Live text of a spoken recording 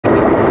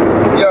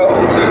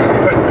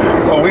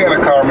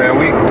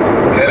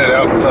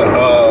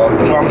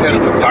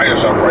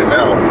shop right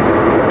now.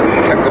 It's a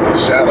heck of a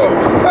shadow.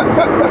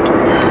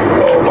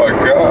 Oh my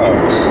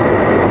gosh.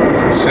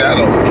 This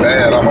shadow is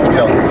bad. I hope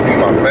y'all can see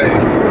my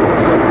face.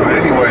 But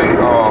anyway,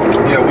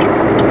 yeah,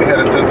 we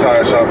headed to the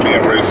tire shop. Me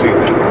and Ray, she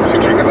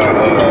drinking a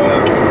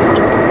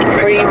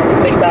free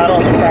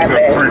McDonald's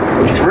frappe.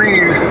 Free.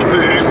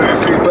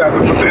 She about to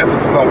put the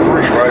emphasis on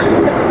free, right?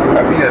 I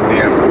be a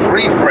damn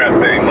free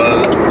frappe,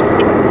 mug.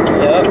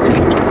 Yep.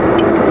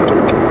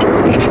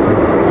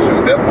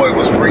 Shoot, that boy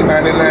was free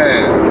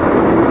 99.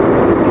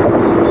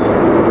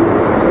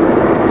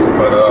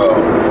 But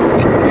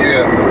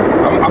yeah,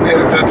 I'm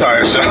headed to the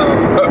tire shop. I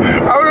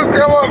was just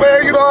come on,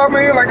 man. You know what I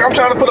mean? Like I'm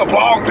trying to put a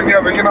vlog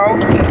together, you know.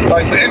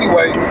 Like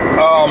anyway,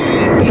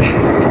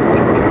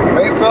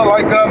 Mesa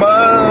like a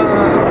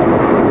mug.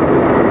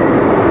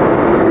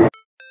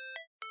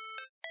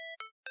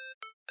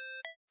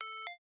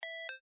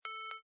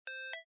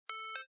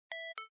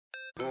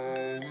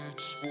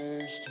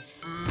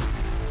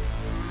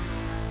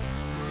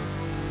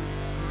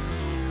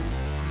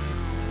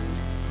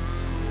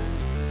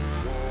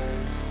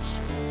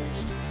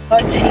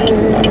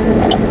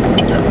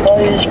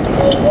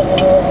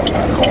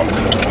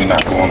 We're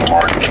not going to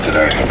Martin's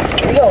today.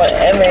 We going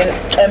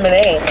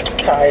M&A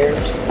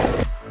tires.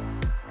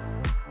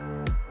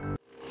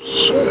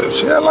 Shit,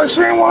 she had like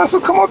she didn't want us to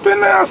come up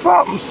in there or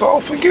something, so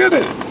forget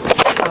it.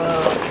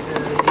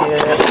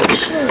 Yeah.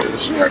 Shit,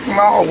 she acting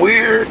all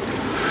weird.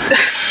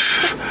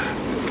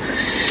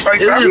 Like,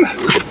 It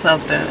was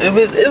something. It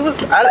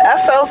was. I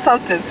felt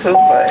something too,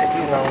 but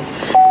you know,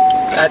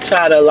 I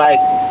try to like,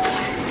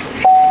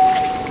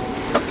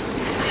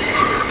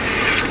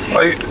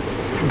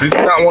 did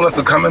you not want us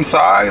to come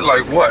inside?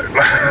 Like what?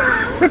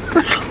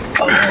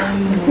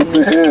 What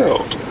the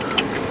hell?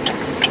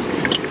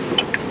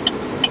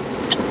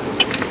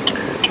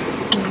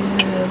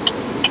 yeah.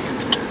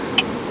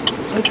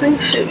 I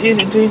think shit.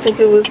 Do you think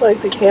it was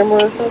like the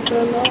camera or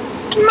something?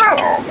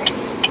 No.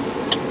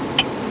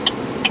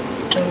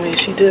 I mean,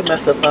 she did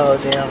mess up our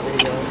damn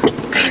video.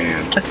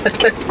 Man.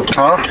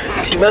 Huh?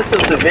 She messed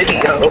up the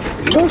video.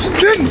 No, she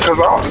didn't, because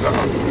I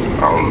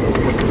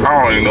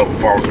don't even know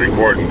if I was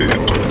recording then.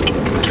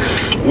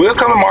 We'll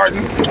come to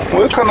Martin.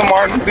 We'll come to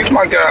Martin. These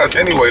my guys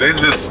anyway. They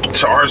just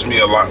charged me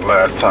a lot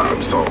last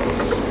time, so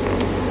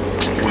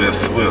we'll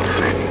see. We'll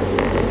see.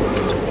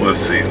 We'll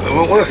see,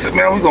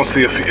 man. We're gonna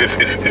see if he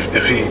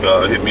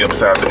hit me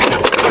upside the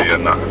head today or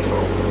not. So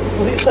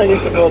at least I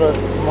get to go to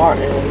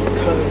Martin's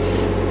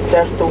because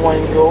that's the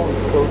one you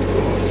always go to.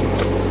 So.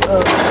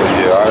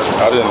 Yeah,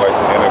 I didn't like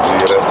the energy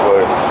of that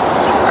place.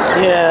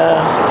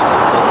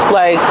 Yeah,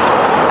 like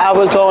I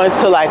would go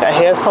into like a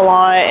hair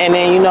salon, and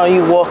then you know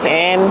you walk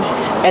in,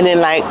 and then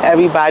like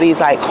everybody's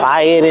like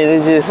quiet and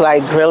it's just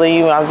like grilling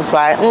you. I'm just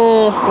like,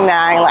 nah,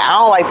 I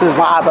don't like this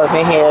vibe up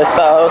in here.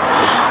 So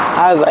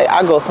I was like,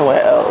 I'll go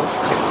somewhere else.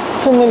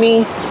 Too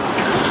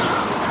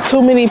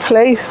many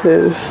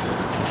places.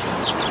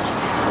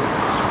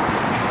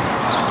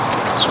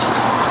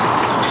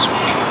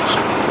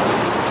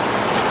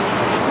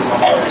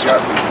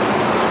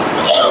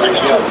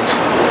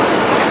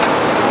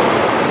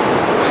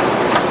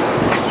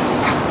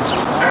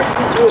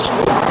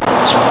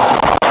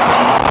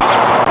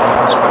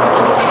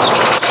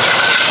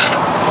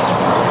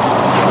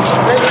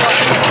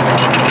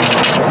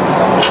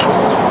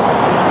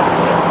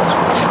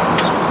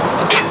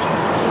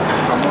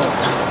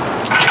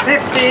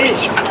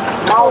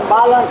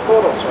 Balance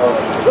photo.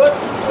 Good.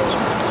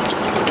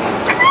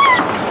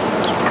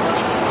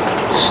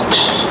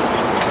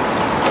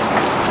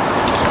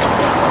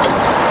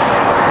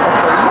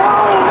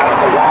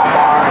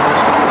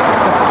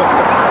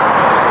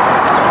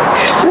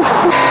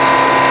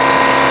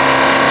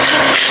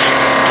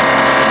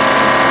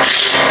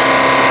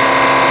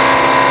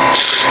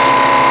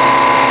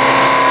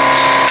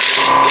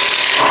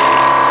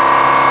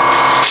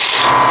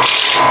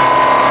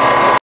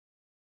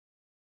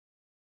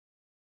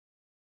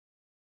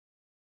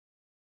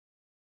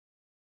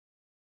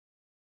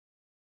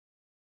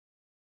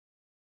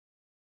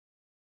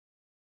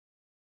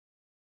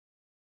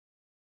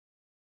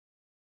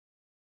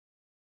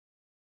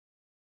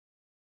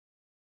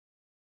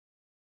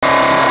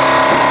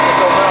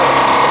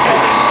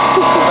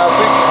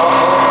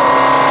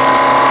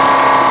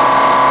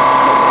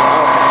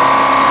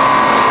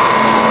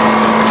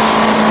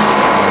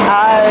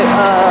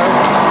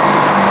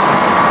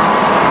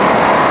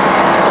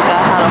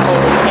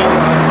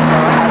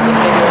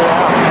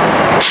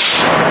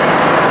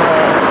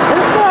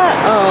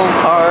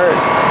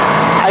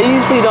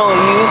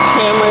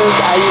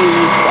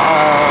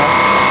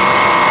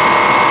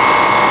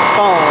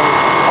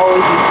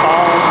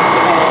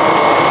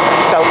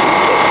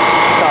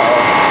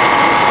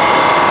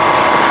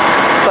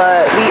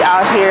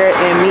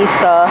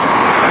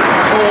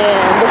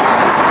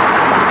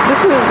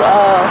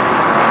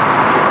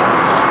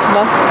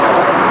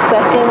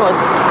 Second or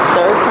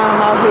third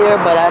time out here,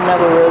 but I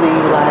never really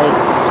like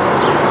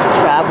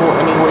travel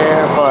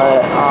anywhere. But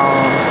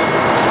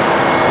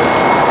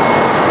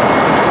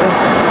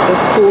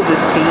it's cool to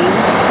see.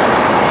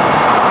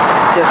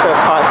 different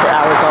parts of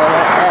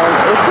Arizona, and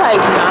it's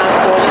like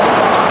 9:40,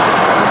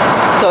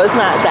 so it's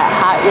not that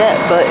hot yet,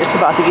 but it's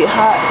about to get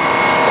hot.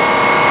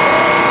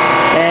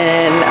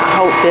 And I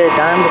hope they're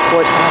done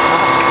before 10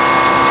 o'clock.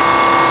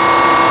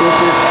 We're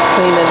just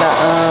cleaning the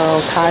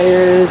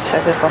tires,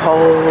 checking for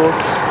holes,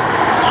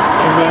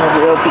 and then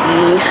we'll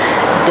be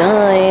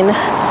done.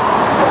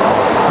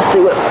 Let's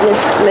see what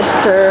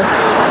Mr.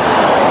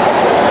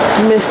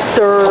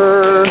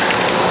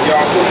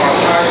 Y'all put my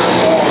tires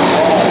on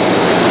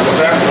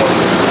that one.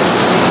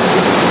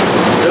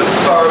 This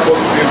side is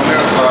supposed to be on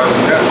that side,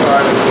 and that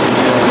side is supposed to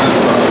be on that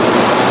side.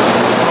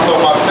 So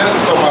my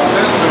sensor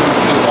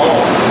is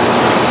off.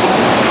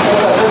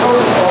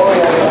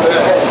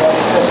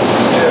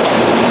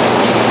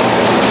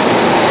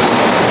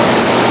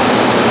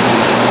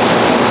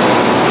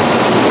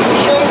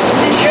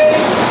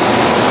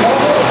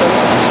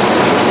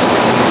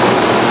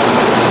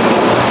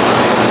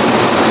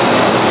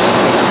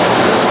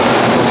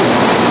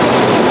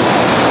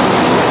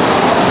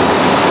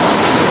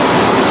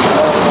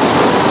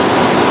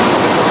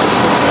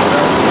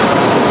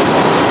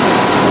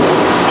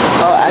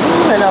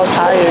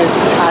 Tires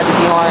had to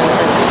be on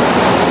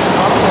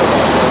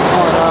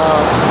a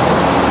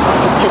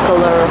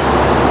particular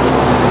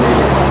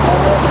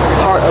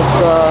part of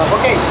the.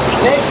 Okay,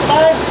 next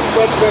time,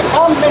 when we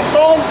come next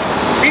time,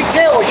 fix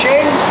it or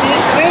change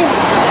this screen.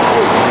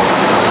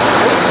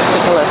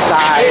 Particular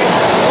side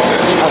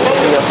of the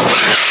vehicle.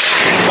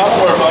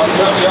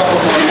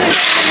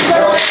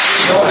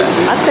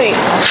 I think.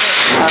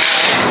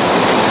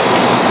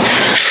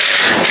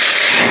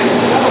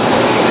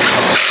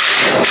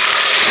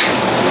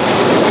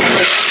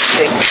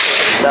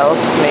 Itself,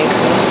 maybe.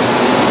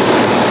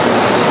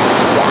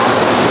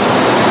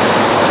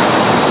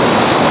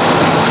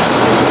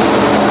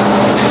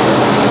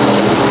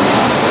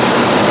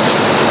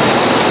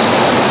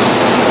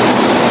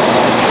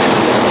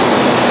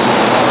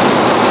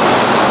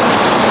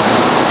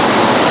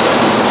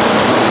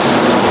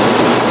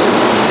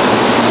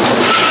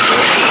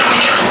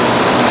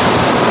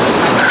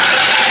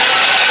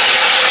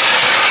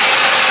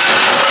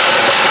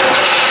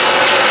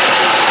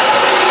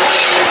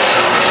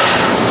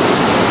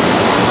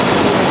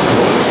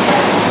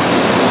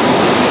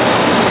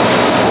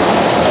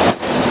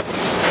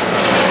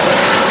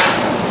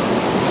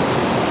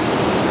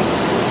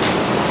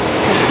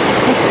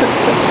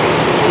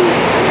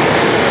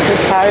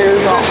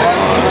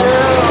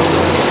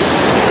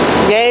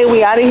 Yay,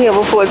 we out of here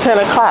before 10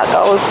 o'clock.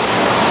 I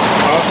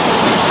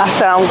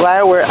said I'm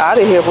glad we're out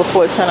of here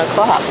before 10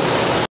 o'clock.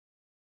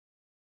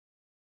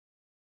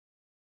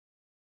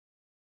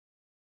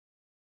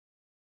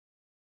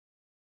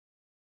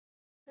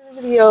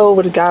 Video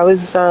where the guy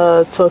was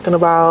talking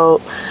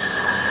about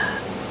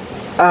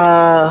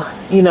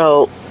you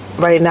know,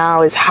 right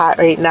now it's hot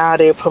right now,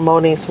 they're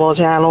promoting small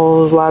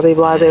channels, blah blah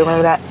blah,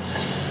 remember that?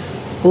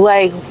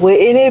 Like,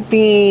 wouldn't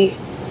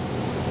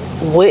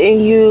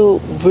you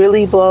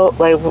really blow,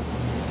 like,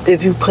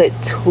 if you put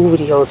 2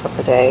 videos up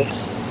a day?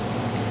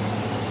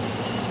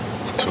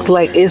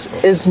 Like,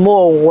 it's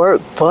more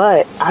work,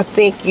 but I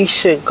think you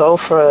should go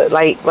for it.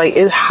 Like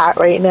it's hot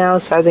right now,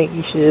 so I think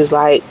you should just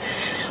like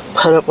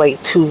put up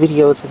like 2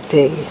 videos a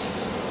day.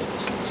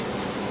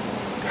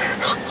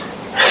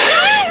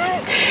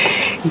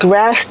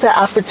 Grasp the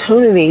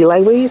opportunity,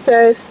 like what he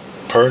said.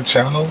 Per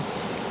channel?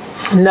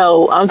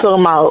 No, I'm talking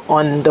about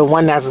on the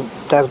one that's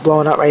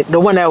blowing up, right? The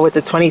one that with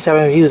the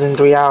 27 views in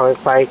 3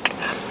 hours. Like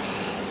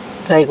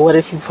what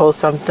if you post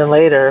something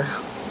later,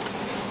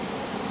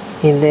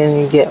 and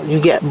then you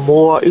get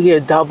more, you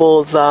get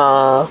double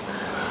the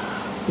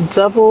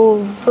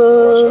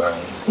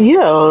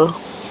yeah.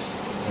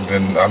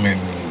 Then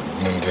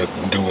then just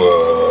do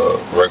a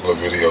regular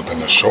video,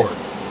 then a short.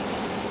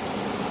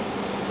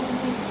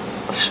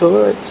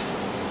 Short.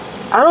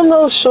 I don't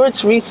know if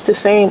shorts reach the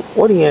same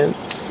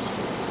audience.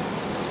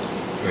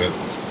 It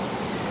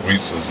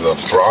reaches a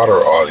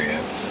broader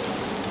audience.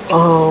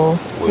 Oh,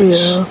 which,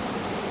 yeah.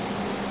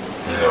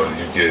 You know,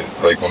 you get,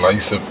 like when I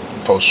used to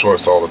post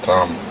shorts all the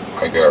time,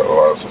 I got a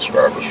lot of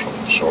subscribers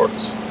from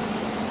shorts.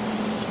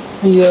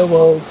 Yeah,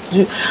 well,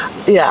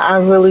 I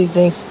really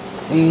think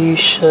you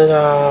should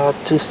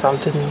do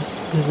something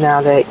now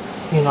that,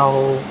 you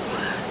know,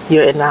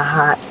 you're in the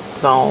hot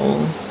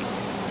zone.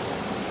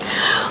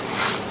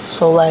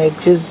 So, like,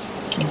 just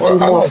do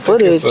more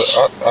footage.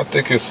 I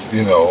think it's,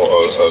 you know,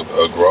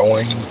 a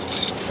growing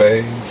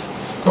phase.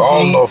 I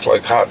don't know if,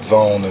 like, hot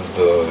zone is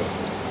the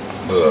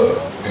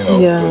you know,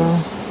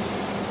 yeah.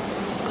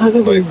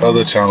 Like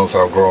other channels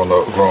have grown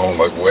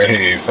like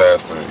way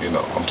faster, you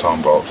know. I'm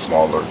talking about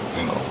smaller,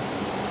 you know,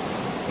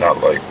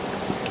 not like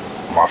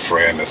my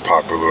friend is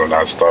popular and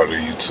I started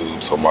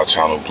YouTube so my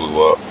channel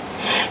blew up.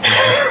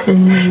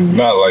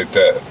 Not like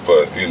that,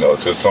 but you know,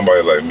 just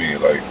somebody like me,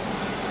 like,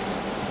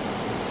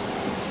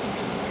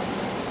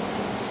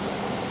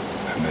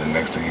 and then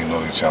next thing you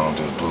know, your channel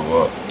just blew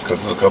up.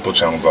 Because there's a couple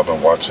channels I've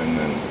been watching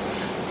and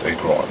they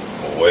growing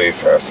way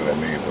faster than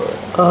me, but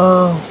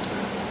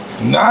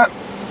not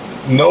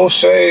No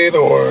shade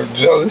or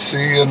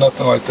jealousy or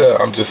nothing like that.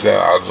 I'm just saying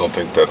I don't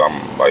think that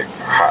I'm like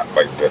hot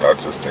like that. I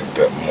just think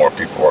that more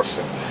people are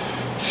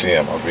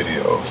seeing my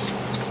videos.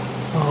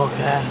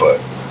 Okay. But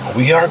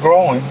we are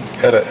growing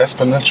at an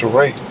exponential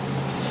rate.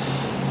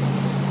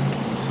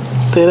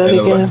 Say that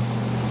again.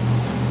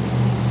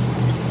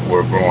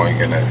 We're growing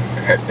in an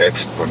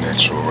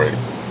exponential rate.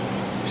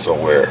 So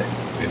where,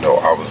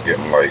 I was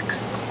getting like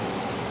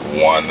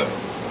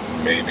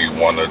maybe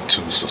 1 or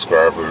 2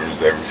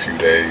 subscribers every few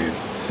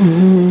days.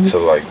 To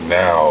like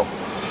now,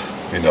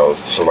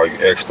 so like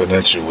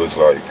exponential was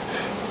like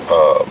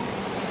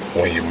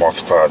when you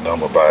multiply a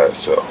number by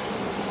itself.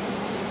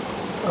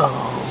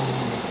 Oh.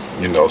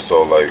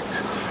 So like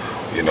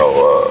 2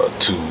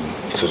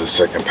 to the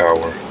second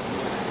power.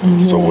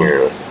 So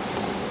where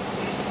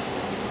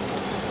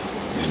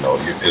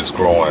it's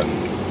growing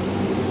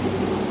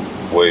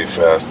way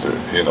faster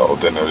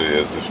than it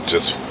is if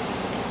just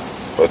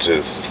 1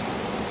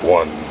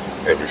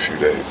 every few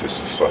days.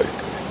 It's just like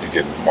you're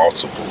getting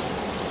multiple.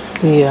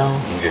 Yeah.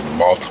 You're getting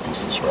multiple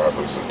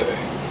subscribers a day.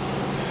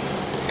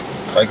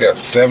 I got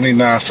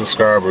 79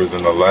 subscribers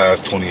in the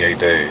last 28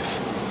 days.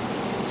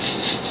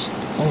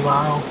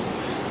 Wow.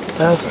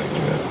 That's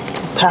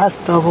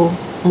past double,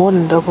 more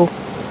than double.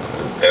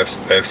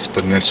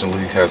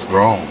 Exponentially has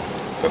grown.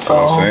 That's what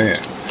I'm saying.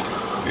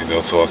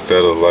 So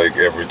instead of like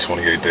every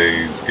 28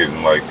 days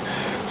getting like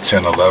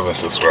 10, 11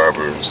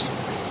 subscribers,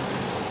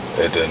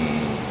 it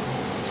then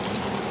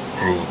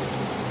grew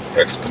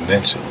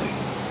exponentially.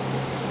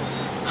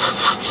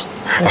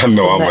 I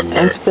know I'm a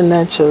nerd.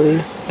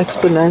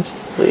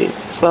 Exponentially.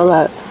 Spell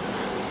that.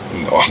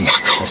 No, I'm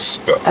not gonna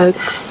spell it.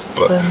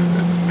 But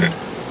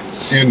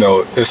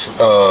it's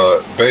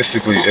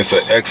basically it's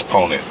an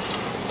exponent.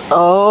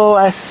 Oh,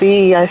 I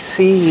see.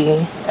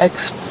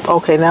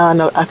 Okay, now I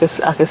know. I can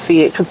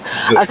see it because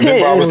I couldn't.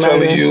 Remember I was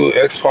telling you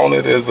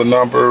exponent is a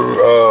number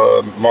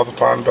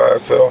multiplying by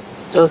itself.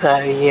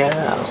 Okay,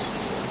 yeah.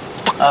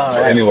 All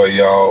right. Anyway,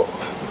 y'all,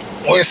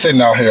 we're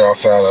sitting out here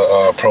outside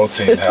a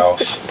protein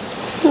house.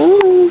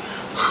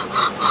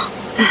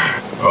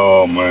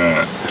 Oh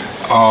man,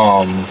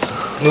 a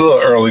little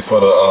early for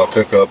the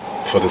pickup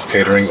for this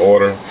catering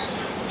order,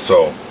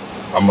 so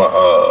I'm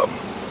gonna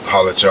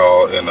holler at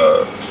y'all in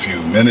a few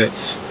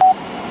minutes.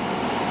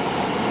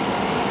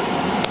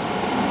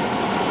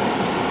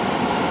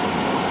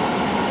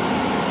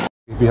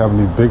 We be having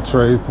these big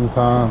trays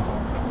sometimes,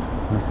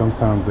 and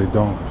sometimes they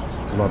don't. It's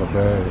just a lot of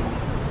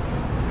bags.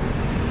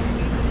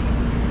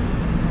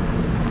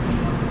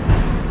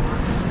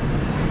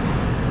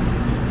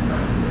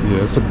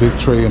 Yeah, it's a big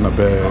tray in a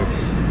bag.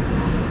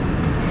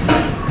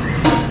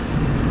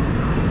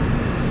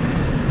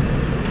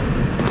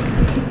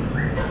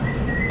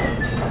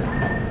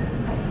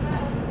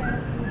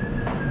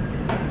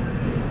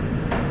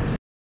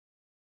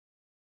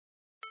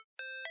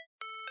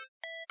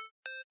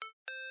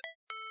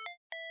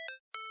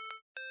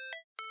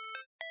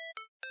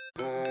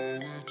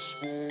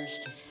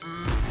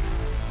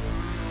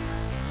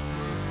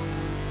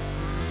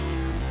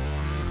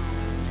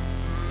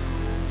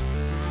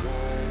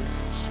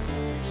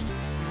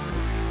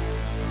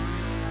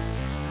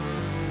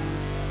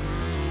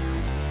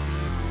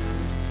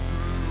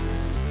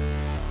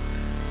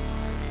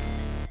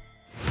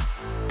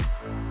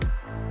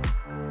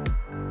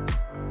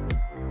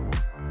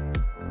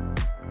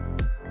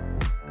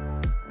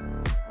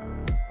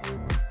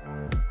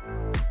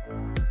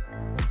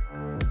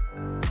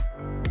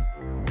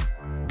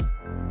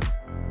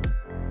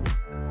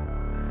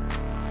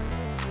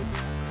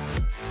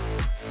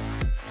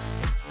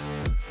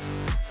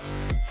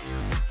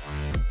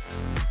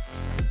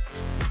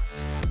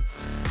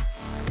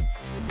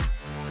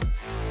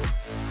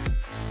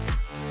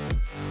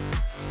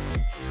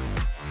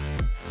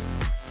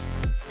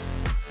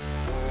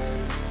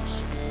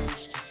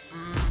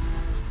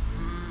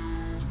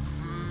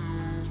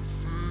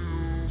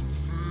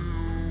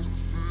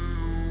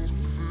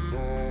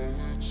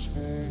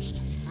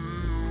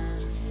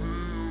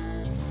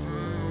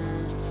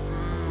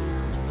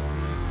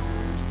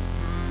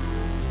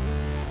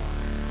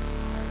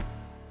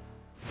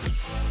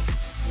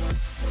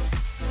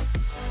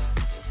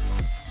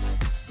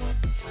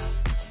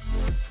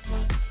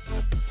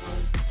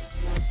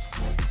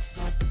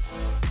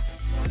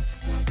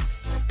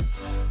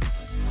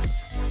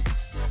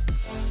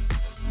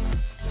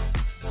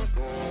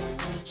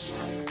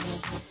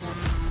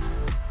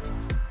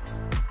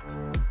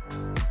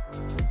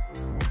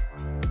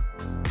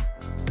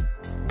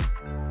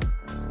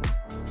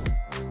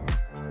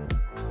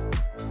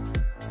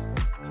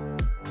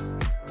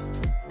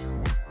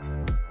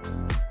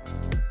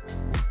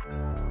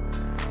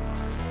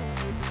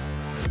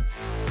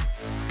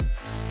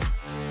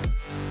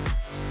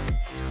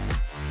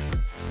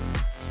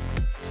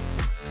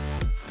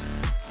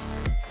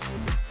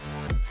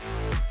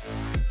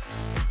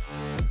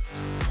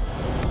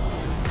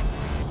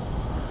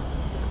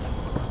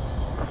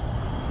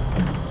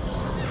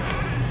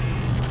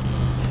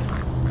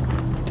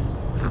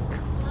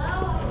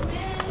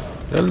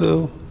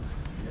 Hello.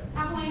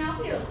 How can I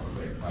help you?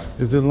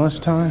 Is it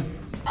lunchtime?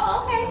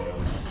 Oh, okay.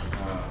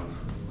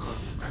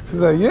 She's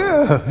like,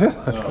 yeah.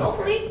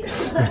 Hopefully.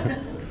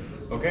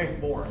 Okay.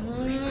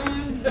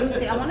 Let me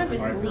see. I wonder if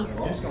it's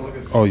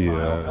Lisa. Oh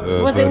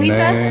yeah. Was it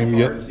Lisa? Name,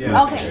 yep.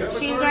 Okay,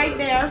 she's right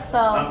there. So,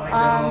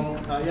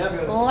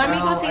 let me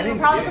go see. We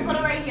probably can put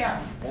it right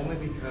here. Only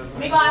because Let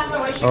me go ask her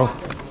where she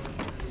wants it.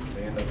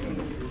 they end up in.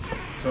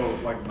 So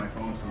like my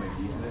phone, somebody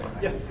needs it, I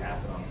can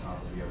tap it on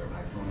top of the other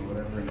iPhone or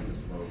whatever, and it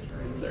just loads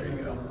right. There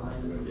you go.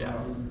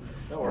 Yeah.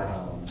 That works.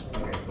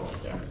 Okay, cool.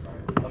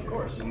 Yeah. Of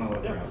course. I'm gonna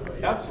look Yeah,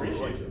 around.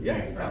 absolutely.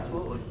 Yeah,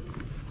 absolutely.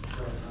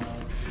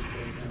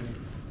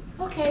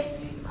 Okay.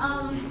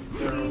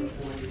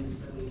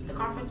 The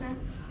conference room.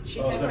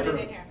 She said put it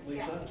in here.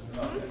 Yeah.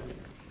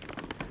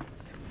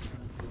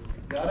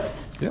 Got it?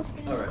 Yep.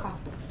 All right.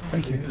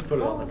 Thank you. Just put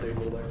it on the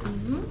table there.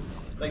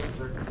 Thank you,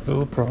 sir.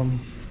 No problem.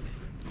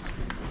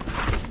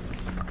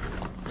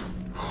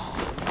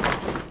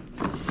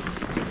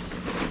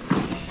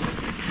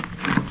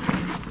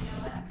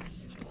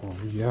 Oh,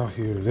 we out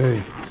here today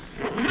in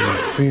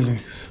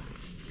Phoenix.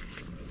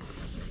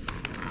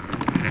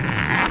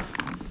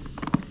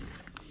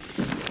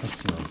 That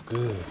smells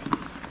good.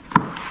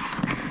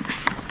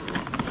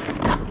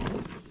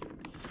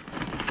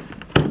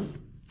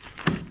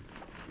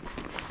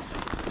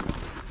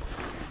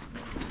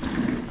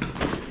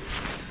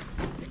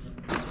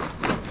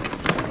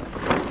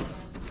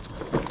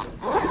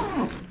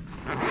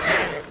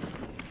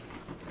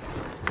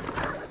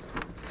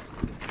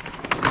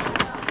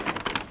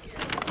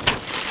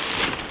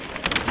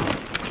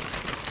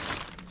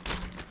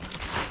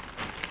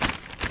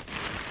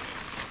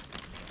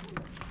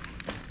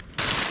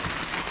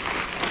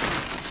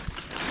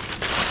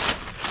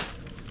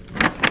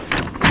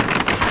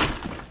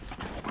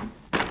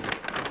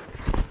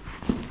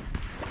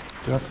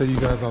 Did I say you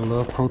guys I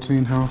love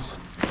Protein House?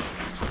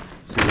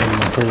 It's one of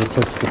my favorite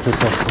places to pick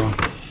up from.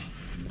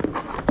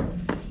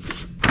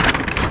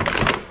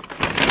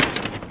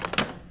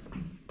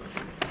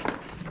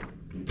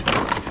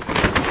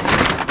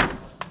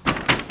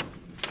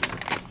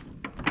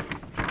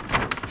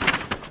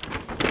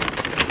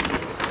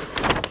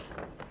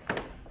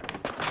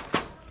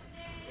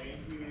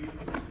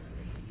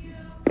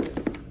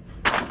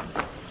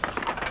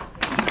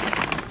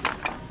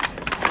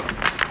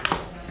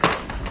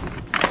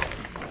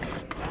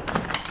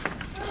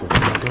 So there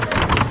we go.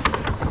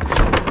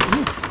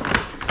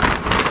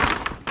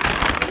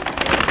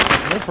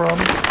 No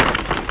problem.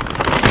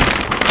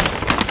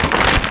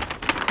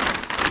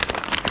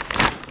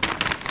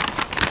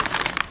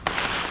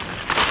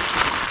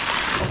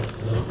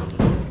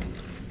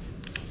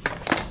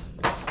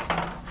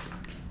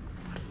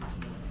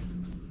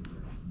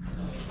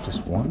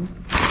 Just one?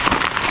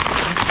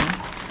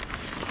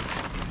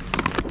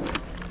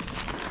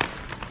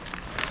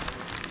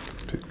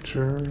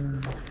 Picture.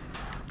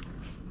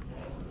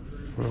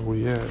 Where are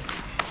we at? There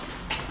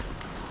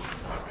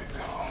we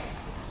go.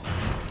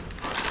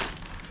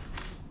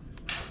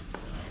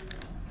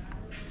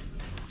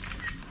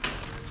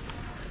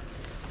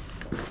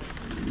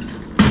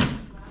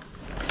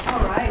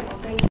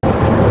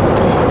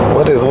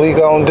 What is we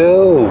gonna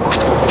do?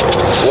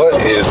 What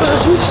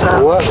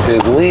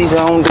is we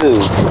gonna do?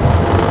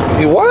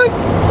 You what?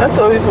 I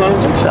thought we was going to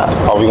the shop.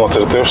 Are we going to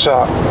the thrift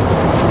shop?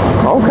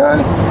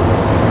 Okay.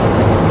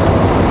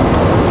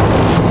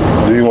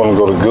 Do you want to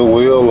go to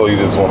Goodwill or you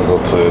just want to go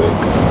to?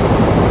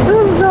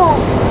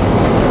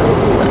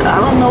 I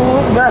don't know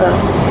what's better.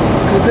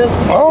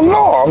 I don't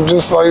know. I'm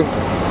just like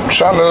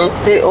trying to.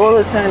 They all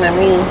the time at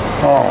me.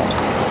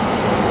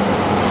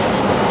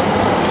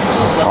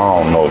 I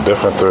don't know.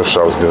 Different thrift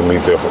shops give me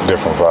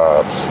different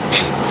vibes.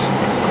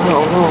 I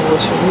don't know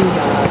what you mean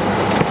by that.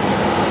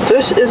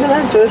 Isn't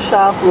a thrift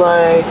shop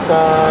like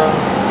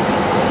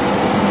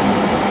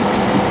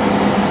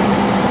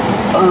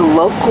a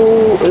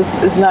local?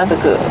 It's not the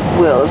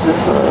Goodwill. It's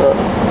just a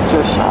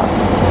thrift shop.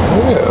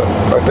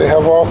 Yeah, like they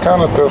have all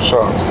kind of thrift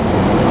shops.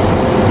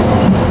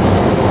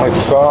 Like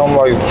some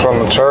like from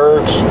the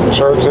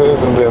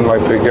churches, and then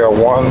like they got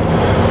one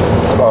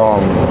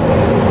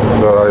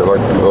that I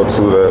like to go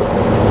to that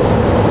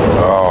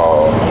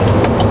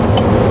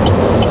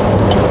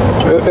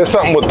it's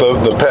something with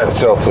the pet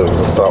shelters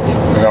or something,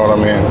 you know what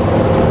I mean?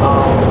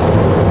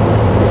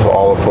 So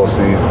all the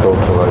proceeds go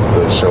to like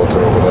the shelter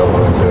or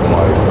whatever, and then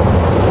like,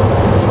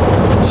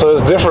 so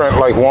it's different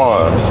like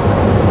ones,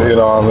 you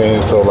know what I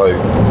mean? So like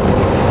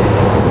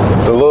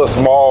the little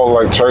small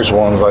like church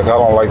ones, like I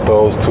don't like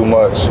those too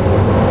much.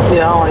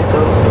 Yeah, I don't like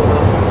those either.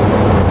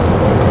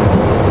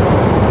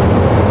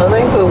 I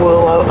think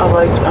Goodwill,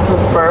 I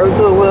prefer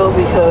Goodwill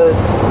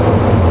because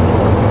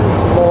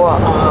it's more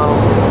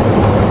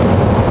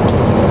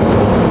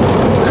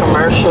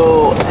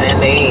commercial and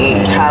they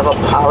have a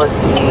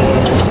policy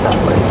and stuff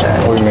like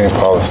that. What do you mean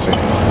policy?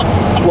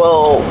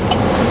 Well,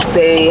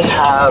 they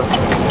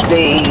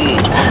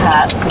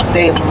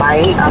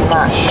might, I'm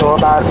not sure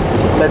about it,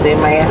 but they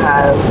might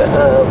have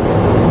a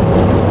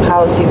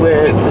policy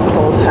where the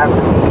clothes have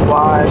to be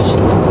washed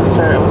a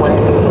certain way.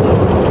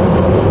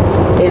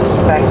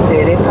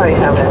 inspected. They probably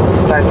have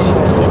inspections,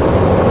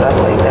 stuff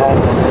like that.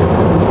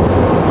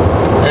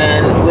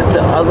 And with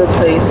the other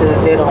places,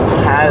 they don't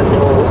have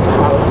those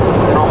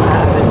policies. They don't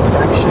have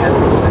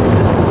inspections and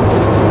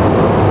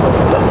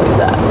stuff like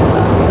that. I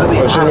mean,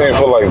 What you mean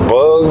for like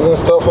bugs and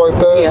stuff like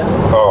that? Yeah.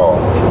 Oh.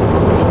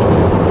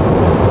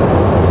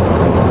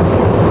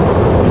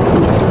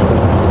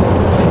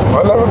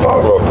 I never thought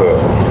about that.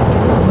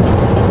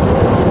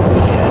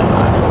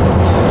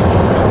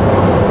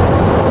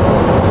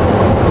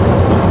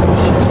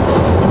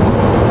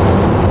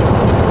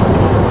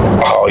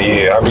 Oh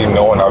yeah, I be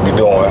knowing I be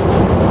doing.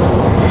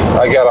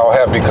 I got all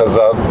happy because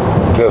I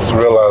just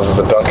realized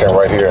there's a Dunkin'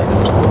 right here.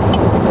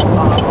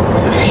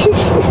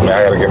 Man,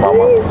 I gotta get my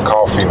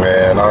coffee,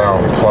 man. I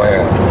don't be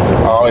playing.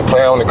 I only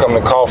playing when it come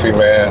to coffee,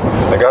 man.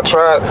 Like I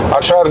tried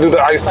to do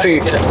the iced tea.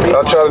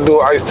 I tried to do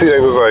an iced tea. They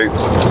was like,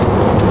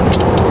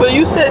 But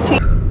you said tea.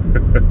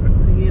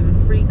 You're getting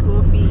free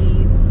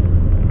coffees.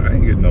 I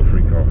ain't getting no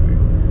free coffee.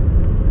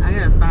 I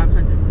got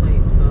 500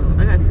 points, so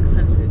I got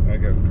 600. I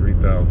got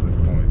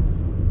 3,000 points.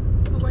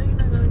 So why you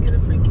not gonna get a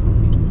free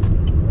coffee?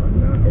 Why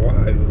not?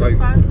 Why? It's Like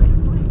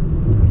 500 points.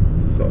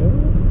 so?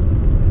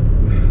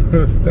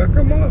 Stack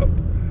them up.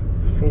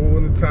 It's for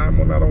when the time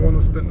when I don't want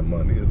to spend the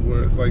money. It's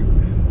where it's like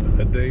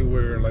a day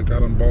where like I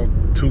done bought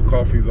 2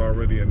 coffees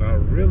already and I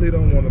really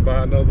don't want to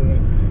buy another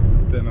one.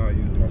 Then I'll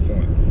use my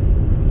points.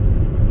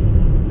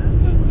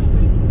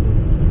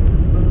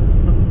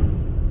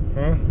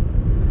 Huh?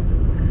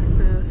 I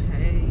said,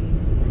 hey,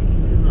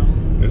 teach your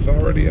own. It's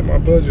already in my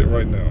budget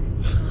right now.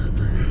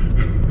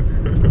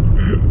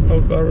 I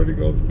was already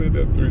gonna spend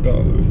that $3.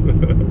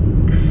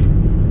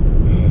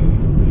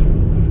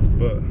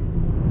 But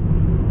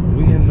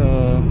we in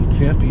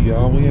Tempe,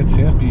 y'all. We in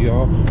Tempe,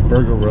 y'all.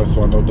 Burger Rush,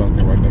 so I know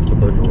Dunkin' right next to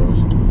Burger Rush.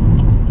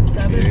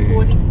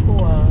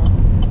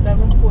 744.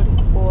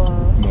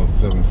 744. No,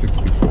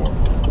 764.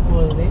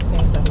 Well, they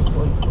saying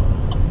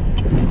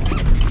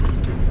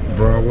 744.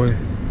 Broadway.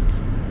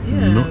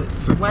 Yeah, No,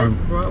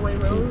 West Broadway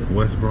Road.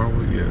 West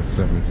Broadway, yeah,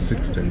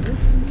 760.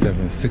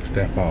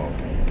 764.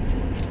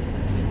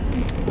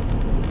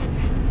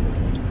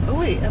 Oh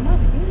wait, am I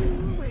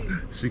seeing? Wait.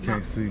 She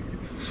can't see.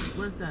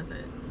 What's that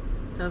say?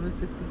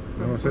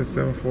 760. No, it says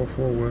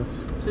 744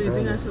 West. So you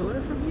think I should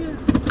order from here?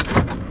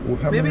 Well,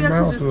 how Maybe many I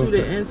should miles just does do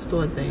it the say?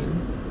 in-store thing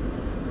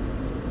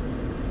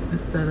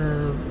instead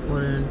of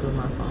ordering through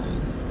my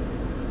phone.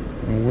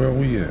 And where are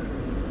we at?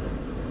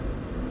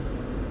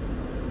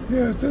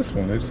 Yeah, it's this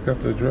one. They just got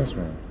the address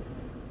wrong.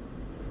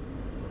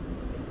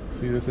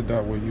 See, that's a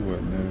dot where you at,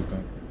 and there's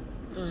Dunkin'.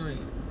 Alright.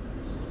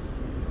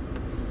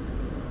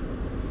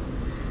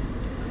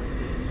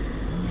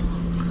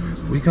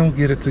 We gonna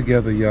get it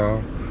together,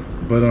 y'all.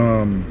 But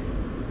I'm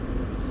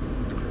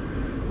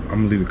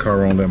gonna leave the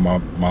car on, let my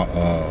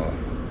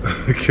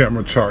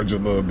camera charge a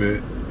little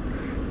bit,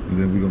 and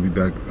then we're gonna be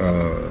back.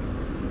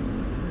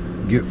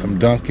 Get some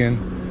Dunkin',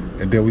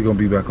 and then we're gonna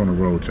be back on the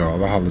road,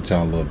 y'all. I'll holler at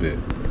y'all a little bit.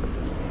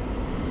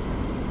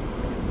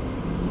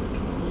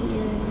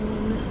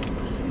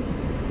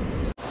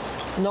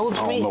 No I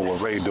don't drinks. know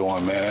what Ray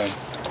doing, man.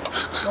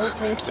 No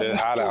drinks. It's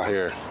hot out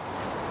here.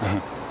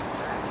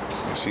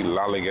 She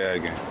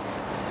lollygagging.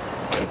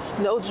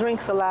 No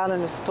drinks allowed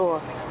in the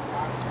store.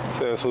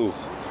 Says who?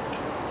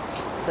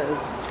 Says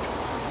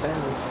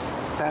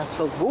that's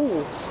the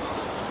rules.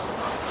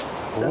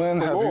 When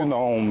the have law. you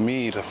known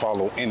me to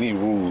follow any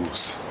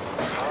rules?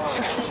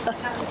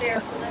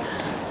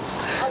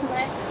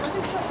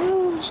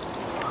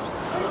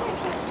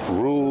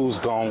 Rules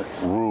don't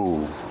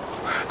rule.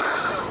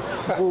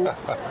 You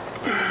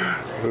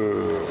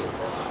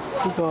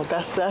go,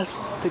 that's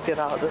to get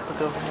out. That's to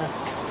go.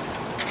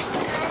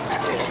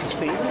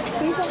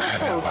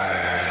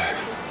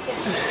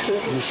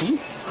 See?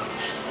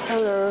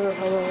 Hello.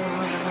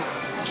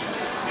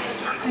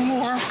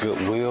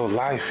 Goodwill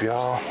life,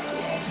 y'all.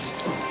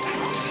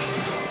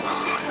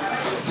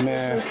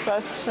 Man,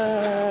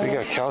 they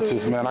got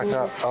couches, man. I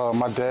got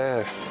my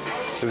dad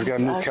has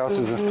got new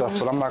couches and stuff,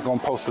 but I'm not gonna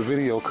post a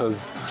video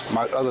because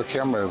my other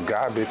camera is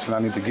garbage and I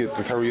need to get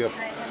this. Hurry up!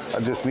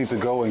 I just need to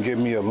go and get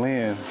me a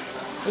lens.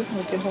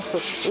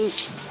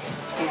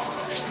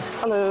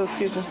 Hello,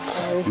 excuse me.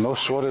 Sorry. No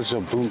shortage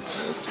of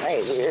boots.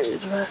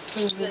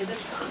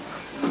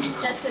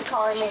 Jessica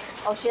calling me.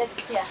 Oh, she has,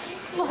 yeah.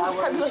 I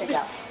work check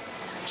out.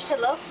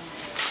 Hello?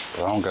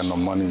 But I don't got no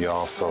money,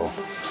 y'all, so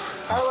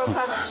I work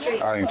across the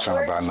street. I ain't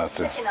trying to buy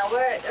nothing. You know,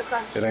 we're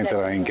across the It ain't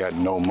that I ain't got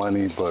no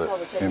money, but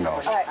you know,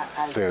 Alright.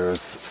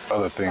 there's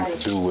other things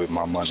to do with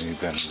my money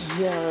than.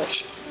 Yeah,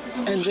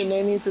 and then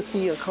they need to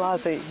see your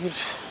closet.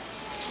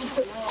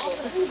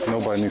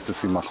 Nobody needs to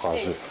see my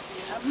closet.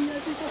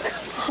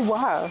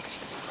 Why?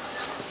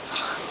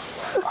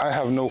 I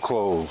have no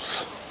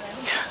clothes.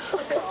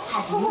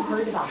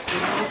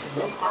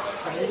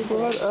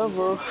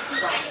 Whatever.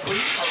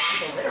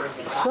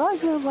 Should I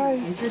get I'm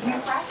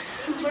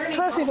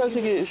trying to think if I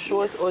should get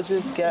shorts or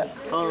just get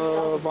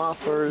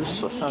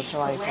rompers or something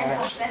like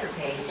that.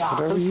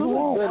 Whatever It's you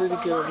want. better to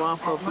get a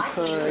romper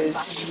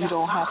because you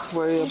don't have to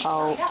worry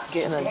about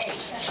getting a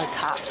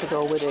top to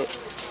go with it.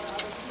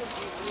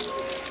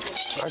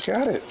 I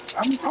got it.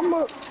 I'm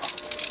a.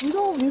 You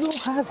don't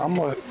have. I'm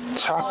a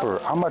chopper.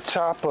 I'm a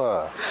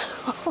chopper.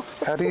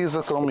 How these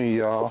look on me,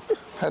 y'all?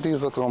 How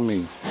these look on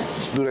me?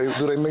 Do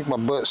they make my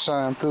butt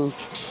shine through?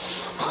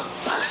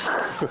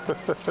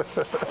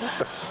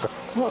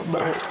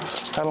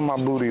 How do my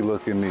booty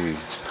look in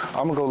these?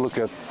 I'm gonna go look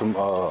at some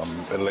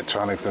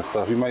electronics and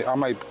stuff. I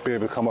might be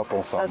able to come up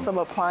on something. That's some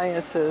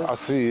appliances. I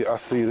see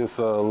this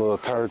little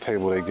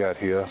turntable they got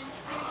here.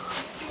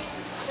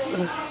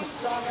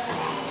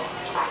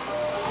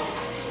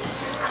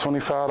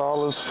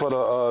 $25 for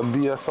the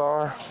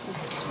BSR.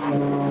 I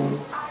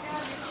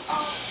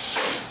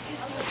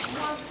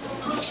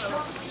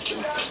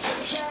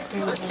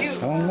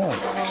don't know.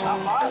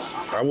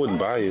 I wouldn't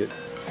buy it,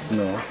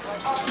 no.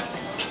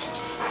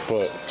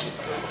 But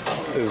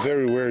it's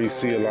very rare you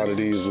see a lot of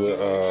these with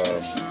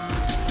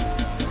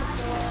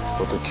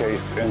the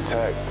case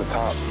intact, the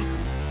top.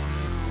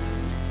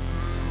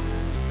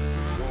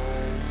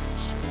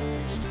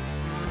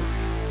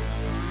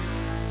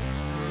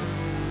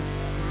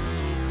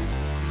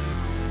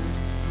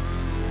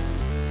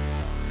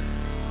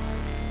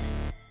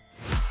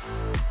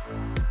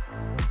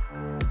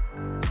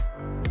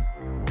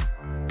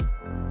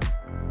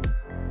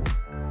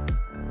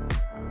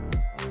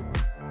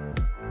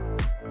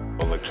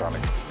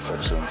 Electronic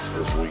sections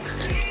this week.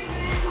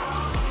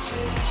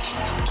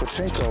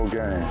 Pachinko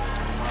game.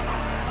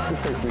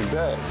 This takes me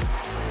back.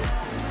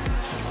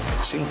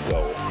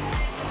 Pachinko.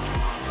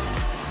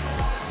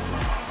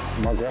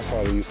 My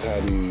grandfather used to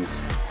have these.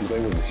 They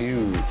was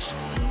huge.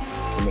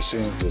 The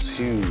machines was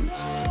huge.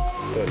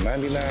 But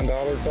 $99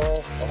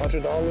 off?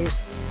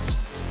 $100?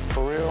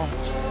 For real?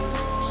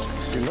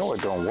 You know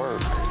it don't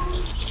work.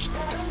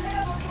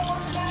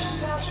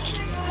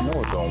 You know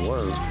it don't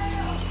work.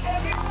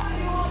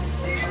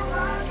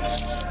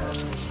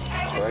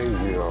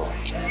 Crazy though.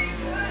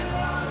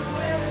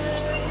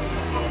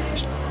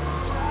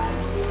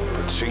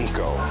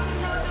 Pachinko.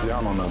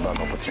 Y'all don't know about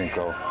no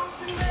pachinko.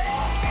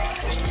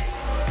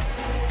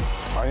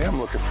 I am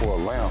looking for a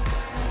lamp.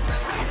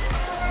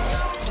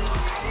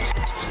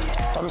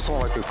 I just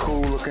want like a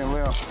cool looking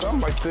lamp.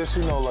 Something like this,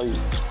 that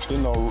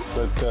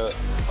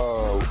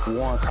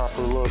worn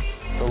copper look.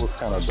 That looks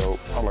kind of dope.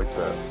 I like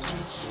that.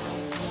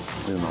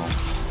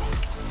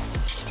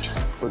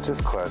 But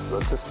just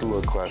classic, just a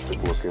little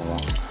classic looking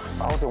one.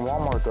 I was in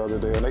Walmart the other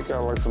day and they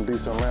got like some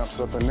decent lamps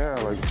up in there,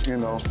 But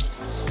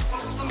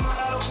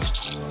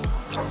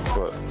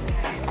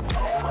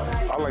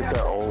I like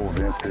that old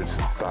vintage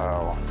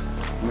style.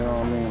 You know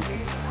what I mean?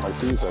 Like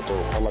these are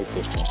dope. I like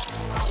this one.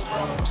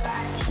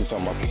 This is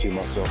something I can see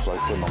myself like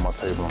putting on my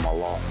table in my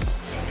loft.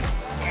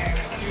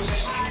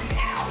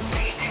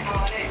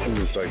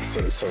 It's like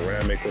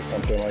ceramic or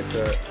something like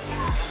that.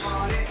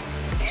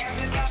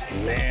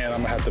 Man,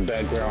 I'm gonna have to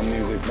background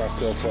music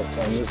myself up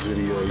on this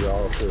video,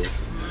 y'all,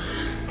 because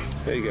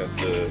they got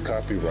the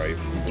copyright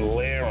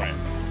blaring.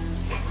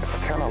 I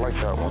kind of like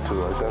that one too.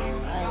 Like that's,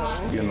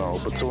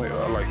 between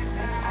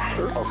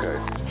okay.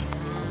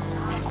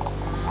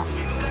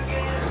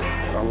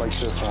 I like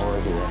this one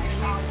right here.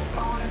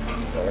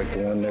 I like the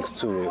one next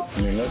to it.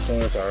 I mean, this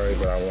one is alright,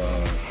 but I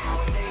want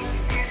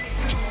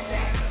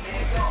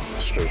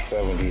straight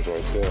 70s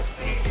right there.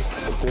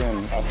 But then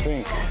I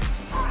think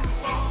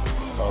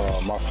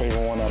my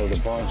favorite one out of the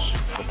bunch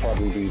would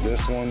probably be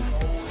this one,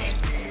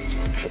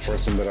 the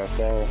first one that I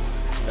saw,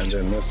 and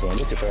then this one.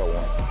 Look at that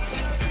one.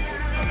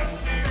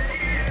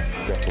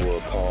 It's got the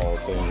little tall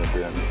thing,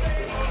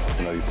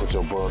 and then you put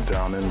your bulb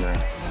down in there.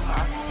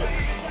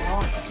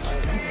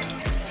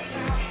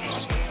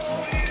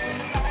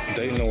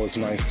 They know it's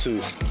nice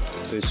too.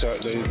 They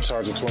charge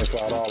you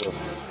 $25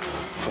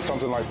 for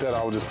something like that.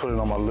 I would just put it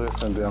on my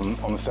list, and then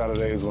on the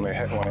Saturdays when it's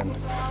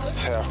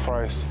half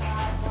price,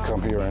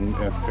 come here and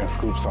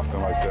scoop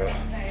something like that.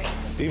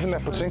 Even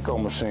that pachinko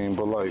machine,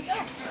 but like,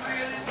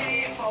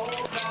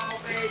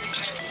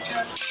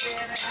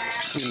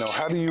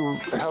 how do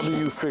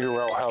you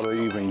figure out how to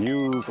even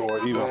use or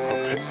even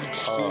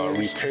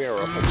repair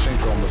a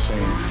pachinko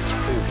machine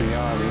is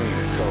beyond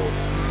me. So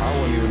I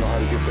wouldn't even know how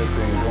to get that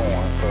thing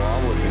going. So I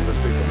wouldn't even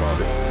think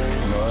about it.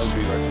 That'd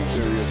be like some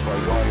serious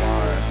like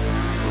online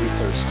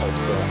research type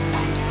stuff.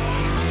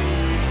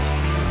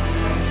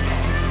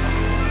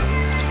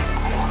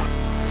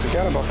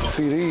 Forgot about the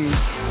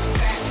CDs.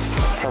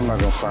 I'm not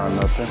gonna find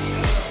nothing.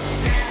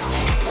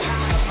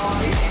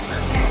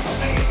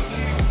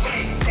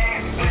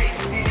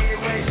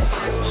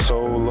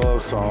 Soul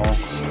love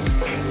songs.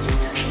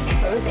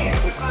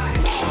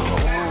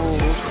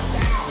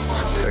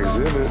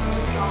 Exhibit.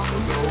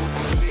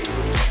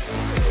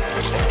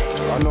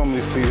 I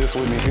normally see this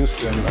Whitney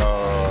Houston.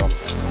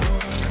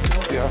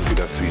 Yeah, I see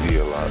that CD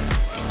a lot.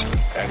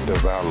 Act of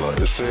Valor.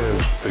 It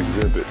says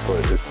Exhibit,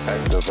 but it's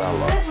Act of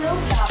Valor.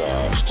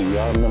 Gosh, do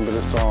y'all remember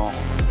this song?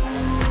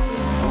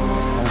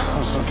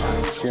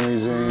 Skinny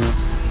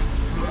jeans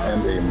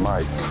and a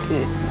mic.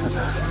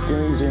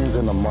 Skinny jeans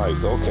and a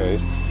mic. Okay,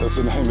 that's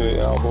the name of the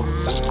album.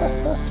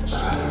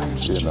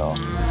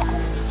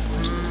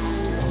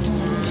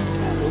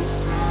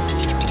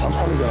 I'm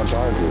probably gonna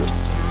buy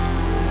this.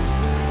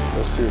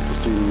 Let's see if the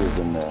CD is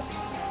in there.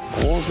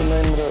 What was the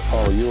name of that?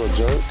 Oh, You're a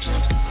Jerk?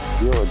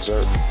 You're a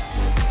Jerk.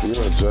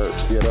 You're a Jerk.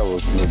 Yeah, that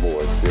was New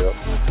Boys, yep.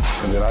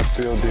 And then I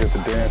still did the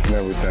dance and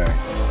everything.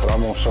 But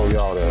I'm gonna show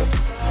y'all that.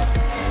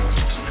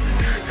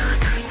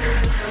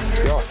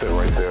 Y'all sit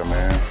right there,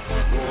 man.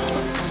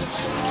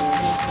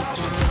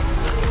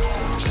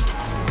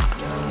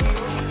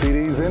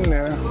 CD's in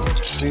there.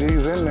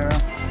 CD's in there.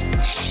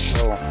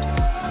 So,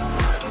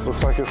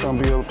 looks like it's gonna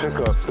be a little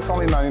pickup. It's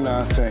only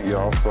 99 cents,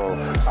 y'all, so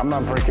I'm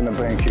not breaking the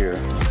bank here.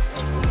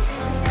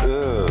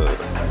 Ugh.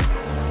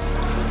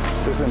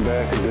 It's in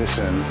bad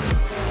condition.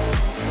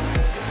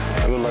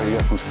 It looks like you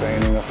got some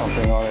staining or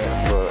something on it,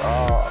 but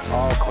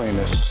I'll clean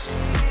it.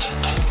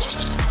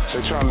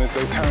 They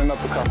turning up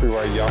the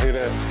copyright. Y'all hear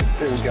that?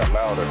 It got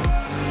louder.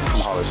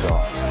 I'm holler at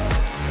y'all.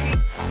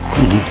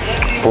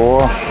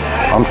 Boy,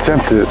 I'm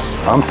tempted.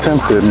 I'm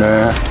tempted,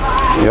 man.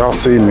 Y'all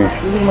see me.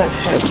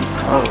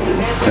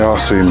 Y'all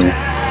see me.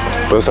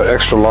 But it's an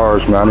extra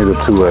large, man. I need a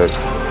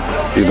 2X.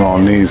 Even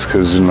on these,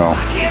 cause you know.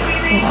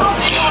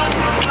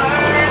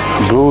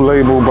 Blue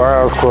Label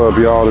Buyers Club,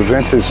 y'all. The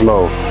vintage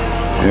low.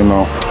 You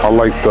know, I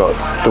like the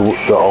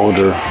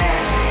older.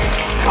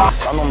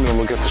 I normally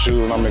look at the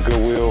shoes when I'm at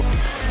Goodwill,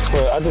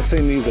 but I just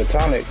seen these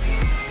Atonics.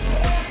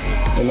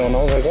 You know, and I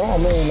was like, oh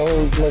man,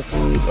 those make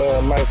some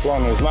nice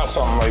runners. Not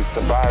something like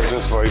to buy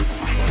just like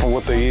for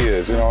what they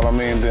is, you know what I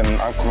mean? Then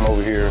I'm coming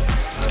over here,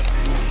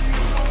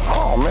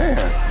 oh man.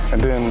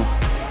 And then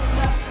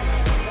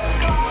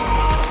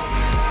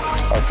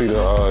I see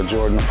the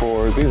Jordan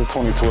 4s. These are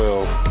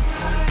 2012,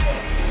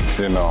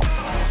 you know.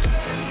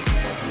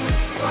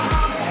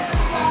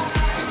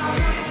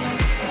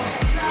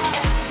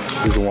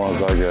 These are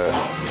ones I got.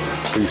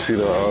 You see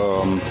the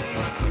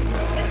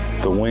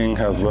wing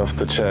has left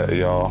the chat,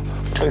 y'all.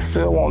 They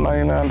still want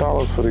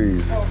 $99 for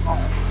these.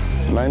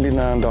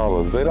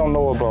 $99. They don't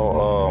know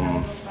about,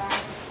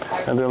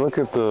 and then look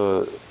at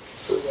the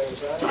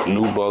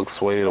Nubuck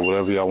suede or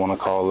whatever y'all want to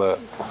call that.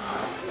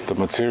 The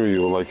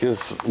material, like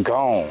it's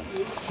gone.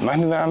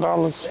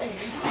 $99?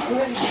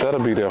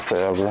 That'll be there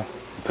forever.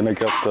 Then they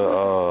got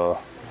the,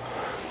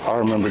 I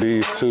remember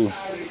these too.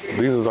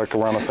 These is like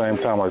around the same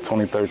time, like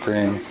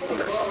 2013.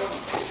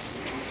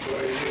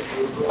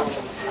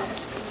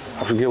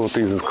 I forget what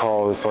these is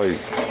called. It's like,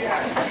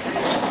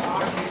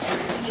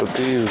 but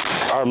these,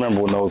 I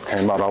remember when those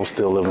came out, I was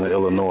still living in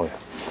Illinois.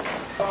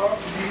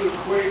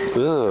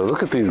 Ugh,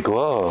 look at these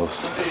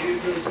gloves.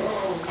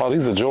 Oh,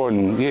 these are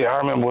Jordan. Yeah, I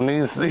remember when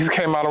these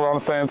came out around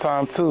the same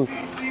time too.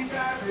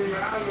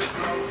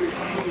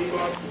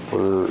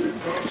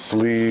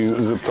 Sleeve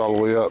zipped all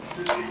the way up.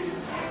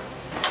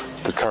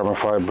 The carbon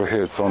fiber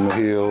hits on the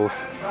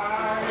heels.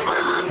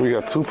 We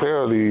got 2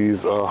 pair of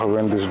these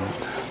horrendous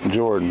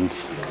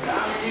Jordans.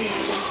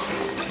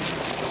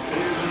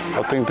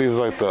 I think these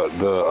are like the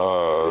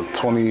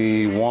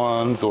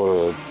 21s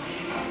or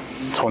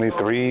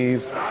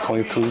 23s,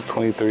 22,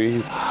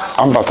 23s.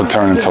 I'm about to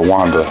turn into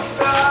Wanda.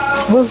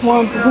 Who's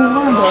Wanda?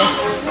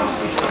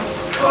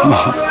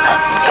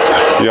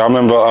 Yeah, I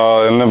remember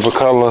in Living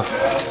Color,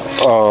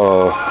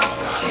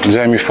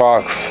 Jamie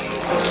Foxx.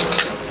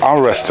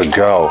 I'm ready to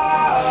go.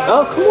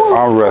 Oh, come on.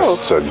 I'm ready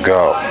to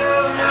go.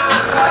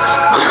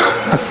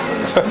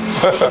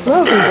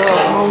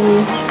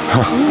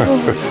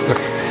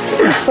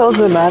 It's so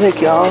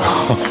dramatic, y'all.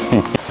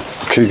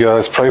 Okay,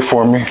 guys, pray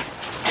for me.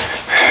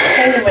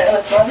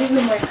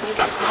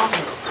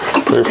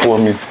 Pray for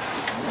me.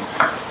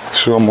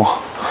 Sure, I'm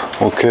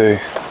okay.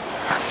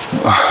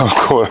 I'm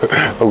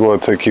going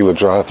to tequila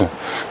driving.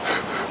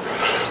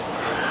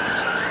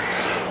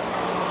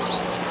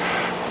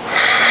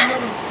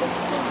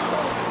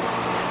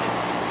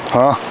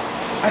 Huh?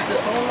 I said,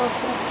 oh, no,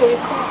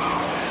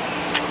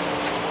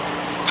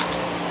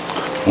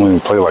 I don't even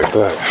play like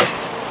that.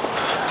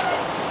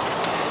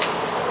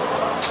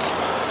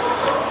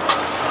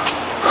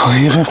 Don't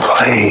even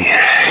play.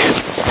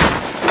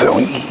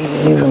 Don't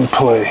even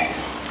play.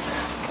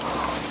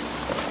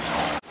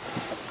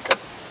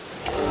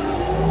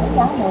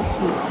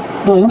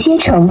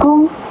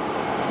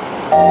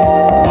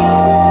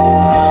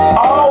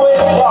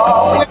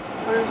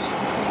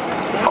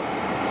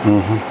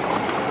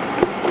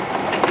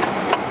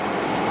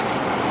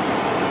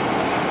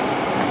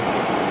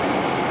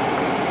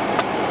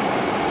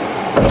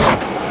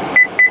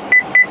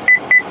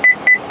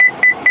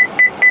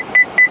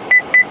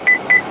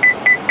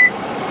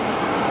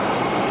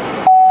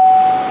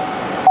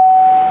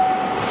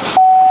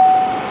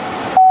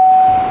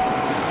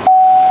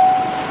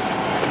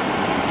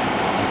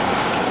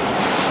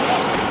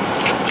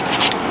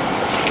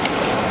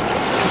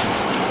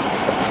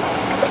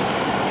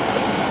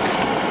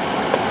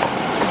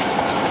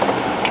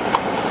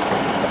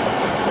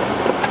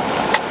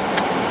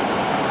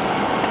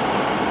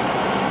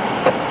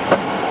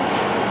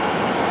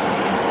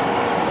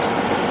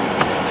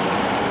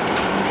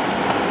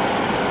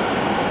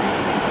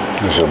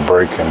 You should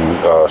brake and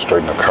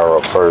straighten the car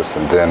up first,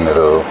 and then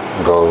it'll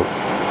go.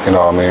 You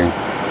know what I mean?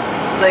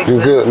 Like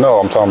You good? No,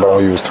 I'm talking about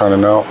when you was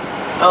turning out.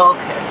 Oh,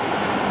 okay.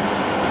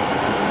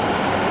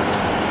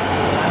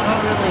 I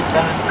don't really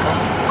That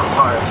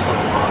car is so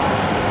long.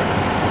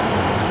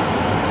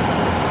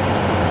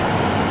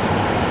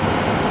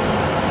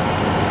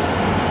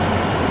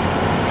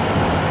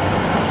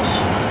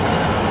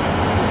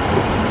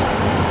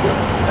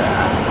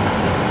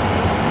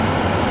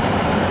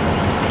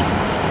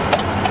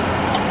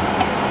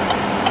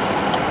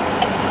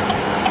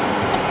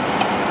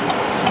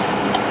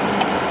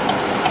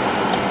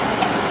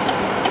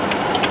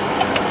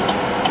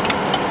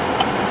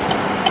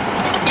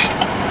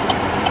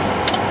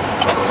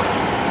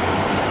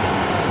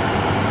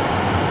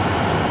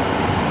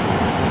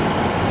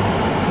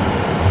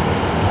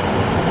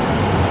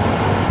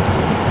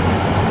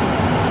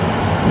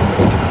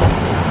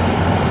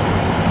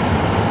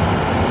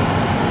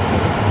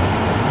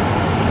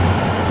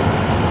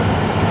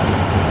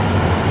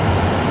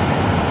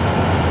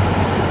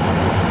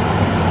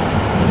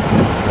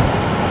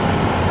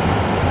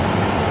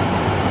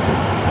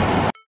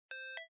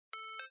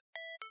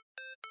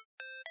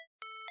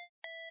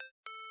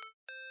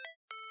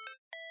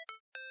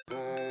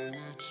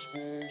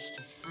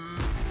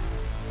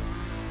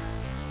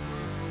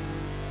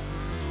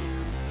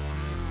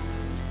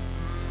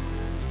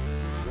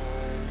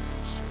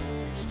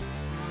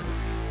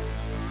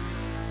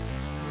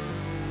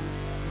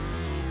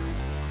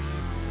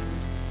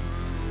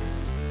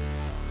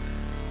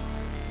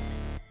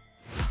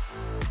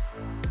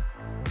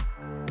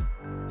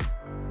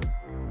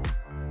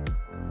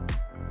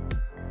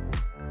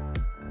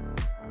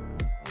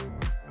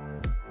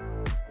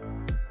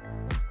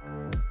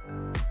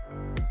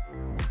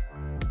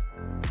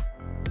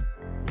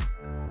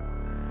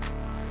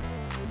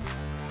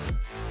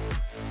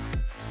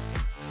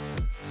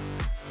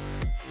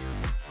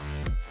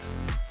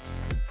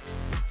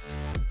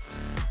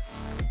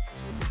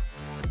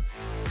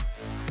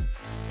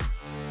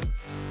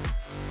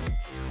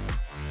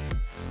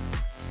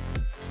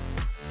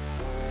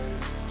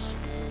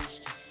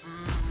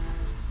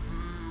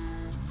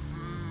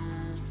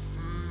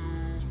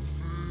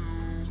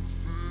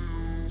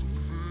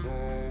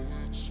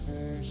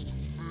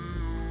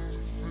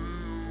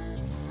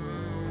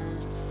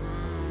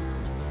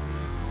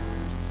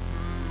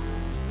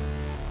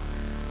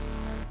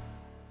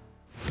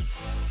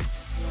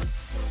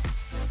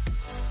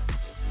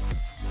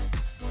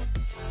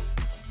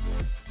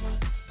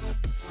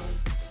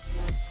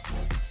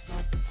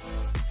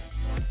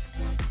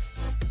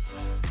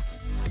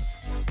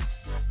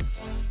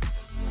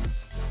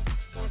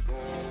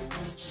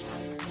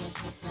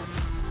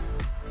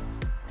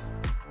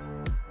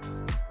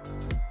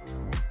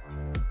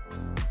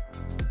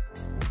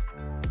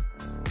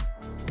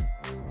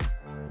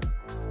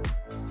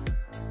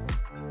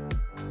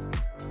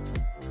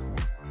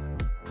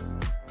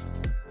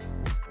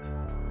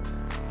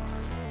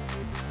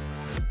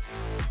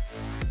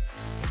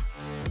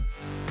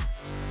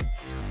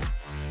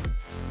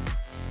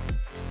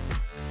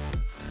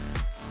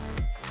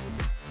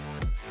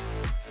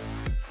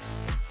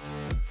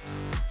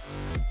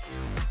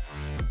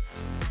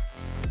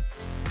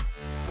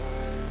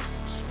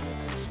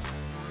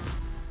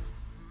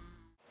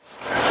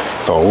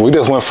 So we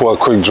just went for a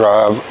quick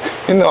drive.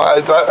 You know,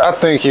 I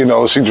think, you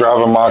know, she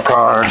driving my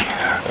car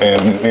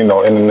and, you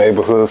know, in the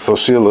neighborhood, so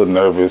she a little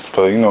nervous,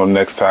 but, you know,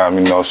 next time,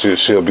 you know,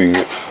 she'll be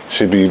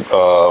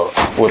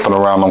whipping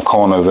around them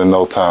corners in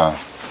no time.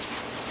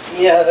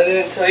 Yeah, I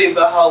didn't tell you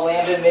about how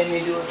Landon made me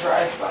do a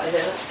drive-by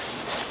there.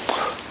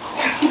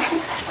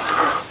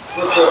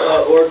 With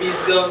the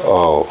Orbeez gun.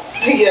 Oh.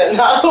 Yeah,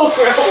 not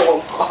over at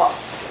one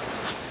pops.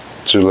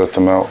 Did you let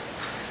them out?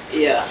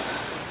 Yeah.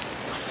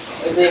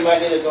 Like they might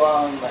need to go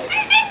on like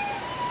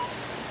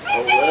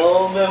a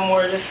little bit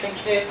more just in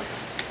case.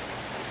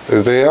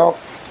 Is they out?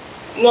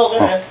 No,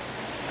 they're in.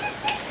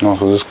 No,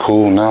 because it's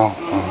cool now.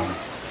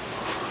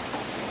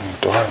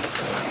 Dark.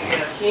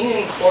 Yeah,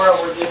 Keenan and Cora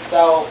were just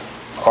out.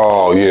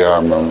 Oh, yeah, I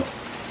remember.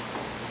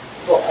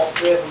 Well, all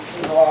three of them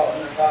can go out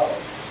and about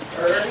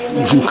early in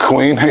the day.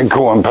 Queen ain't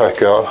going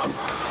back out.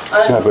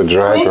 You have to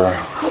drag her.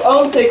 I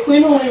would say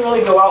Queen only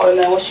really go out and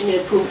then when she need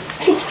to poop.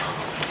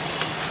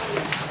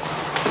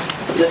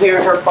 You'll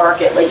hear her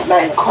bark at like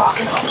 9 o'clock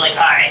and I'll be like,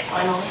 alright,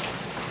 finally.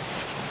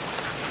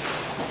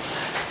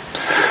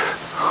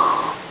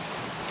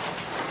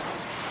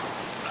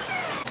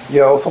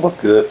 Yo, so what's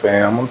good,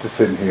 fam? I'm just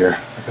sitting here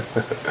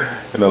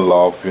in the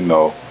loft, you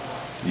know.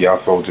 Y'all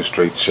so just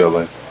straight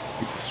chilling.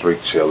 Just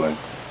straight chilling.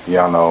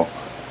 Y'all know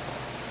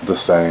the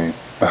same.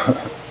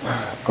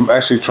 I'm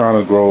actually trying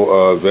to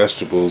grow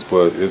vegetables,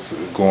 but it's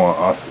going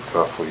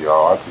unsuccessful,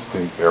 y'all. I just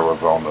think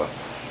Arizona,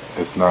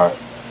 it's not,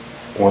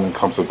 when it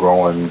comes to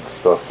growing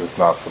stuff, it's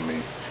not for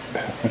me.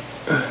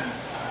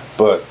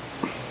 But,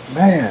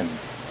 man,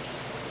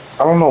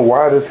 I don't know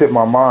why this hit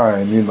my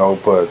mind, you know,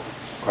 but,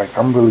 like,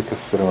 I'm really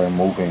considering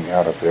moving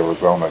out of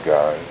Arizona,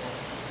 guys.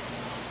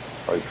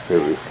 Like,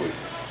 seriously.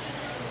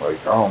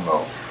 Like, I don't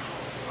know.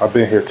 I've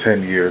been here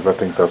 10 years. I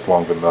think that's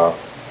long enough.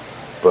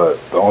 But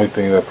the only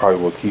thing that probably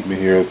will keep me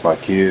here is my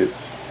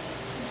kids.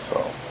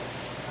 So.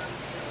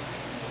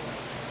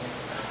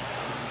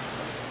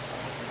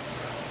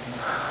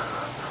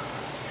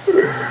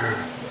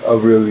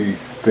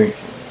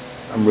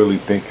 I'm really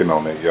thinking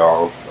on it,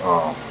 y'all.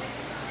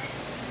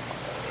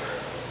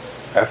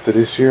 After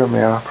this year,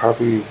 man, I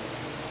probably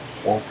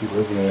won't be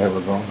living in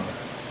Arizona,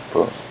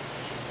 but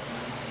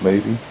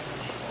maybe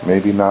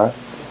not.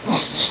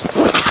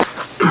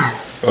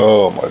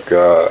 Oh my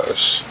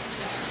gosh.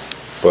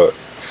 But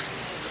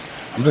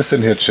I'm just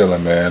sitting here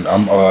chilling, man.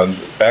 I'm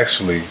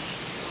actually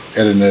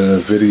editing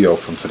this video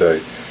from today,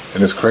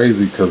 and it's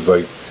crazy because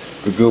like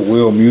the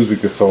Goodwill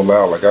music is so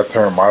loud. Like I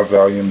turned my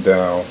volume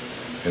down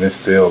and it's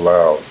still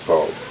loud,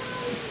 so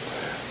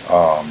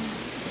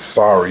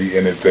sorry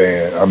in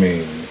advance. I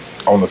mean,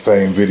 on the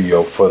same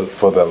video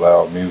for that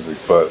loud music,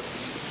 but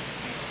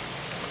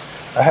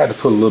I had to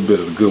put a little bit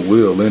of the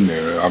Goodwill in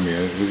there. I mean,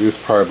 it's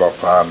probably about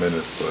 5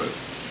 minutes, but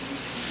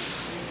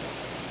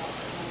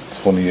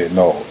 28,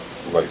 no,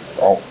 like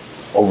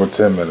over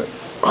 10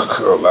 minutes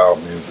of loud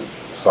music.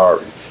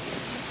 Sorry.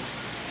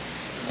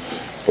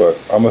 But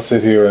I'm gonna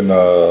sit here and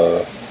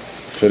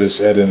finish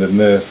editing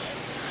this,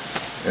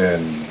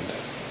 and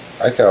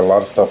I got a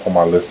lot of stuff on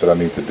my list that I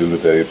need to do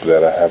today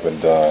that I haven't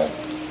done,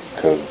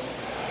 because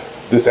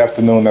this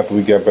afternoon after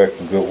we got back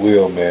from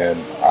Goodwill, man,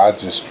 I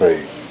just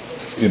straight,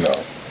 you know,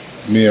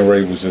 me and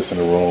Ray was just in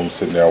the room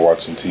sitting there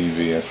watching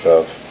TV and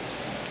stuff,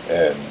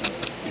 and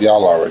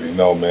y'all already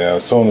know, man,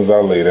 as soon as I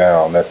lay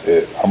down, that's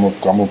it. I'm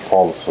gonna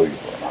fall asleep.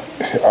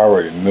 I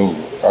already knew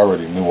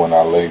when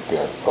I laid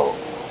there, so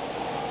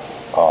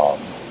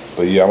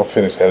but yeah, I'm gonna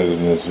finish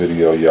editing this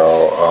video,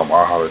 y'all.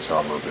 I'll holler at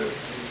y'all in a little bit.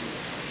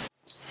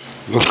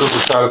 Look who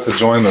decided to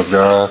join us,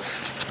 guys.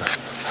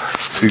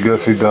 She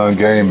done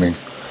gaming.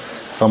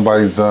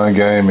 Somebody's done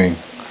gaming.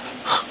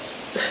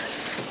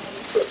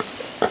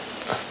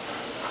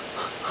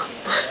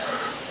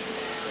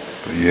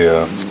 But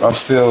yeah, I'm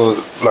still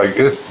like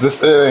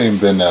it ain't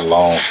been that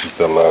long since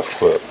that last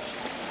clip,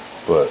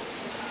 but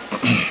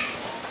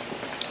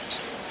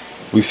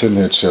we sitting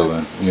here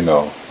chilling. You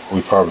know,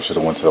 we probably should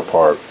have went to the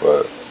park,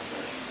 but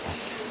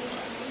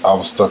I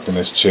was stuck in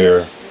this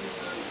chair.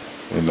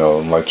 You know,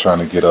 I'm like trying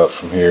to get up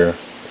from here.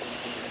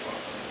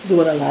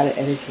 Doing a lot of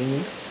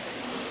editing.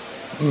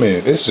 I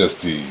mean, it's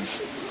just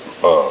these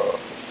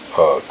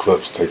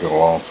clips taking a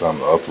long time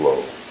to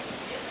upload.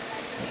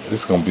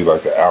 It's gonna be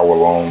like an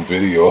hour-long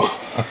video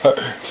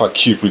if I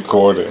keep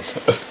recording.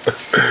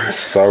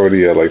 It's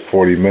already at like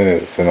 40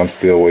 minutes, and I'm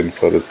still waiting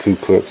for the 2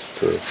 clips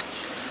to.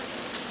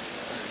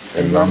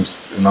 And I'm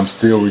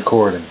still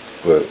recording,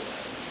 but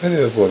it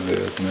is what it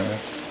is, man.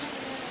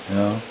 You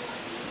know.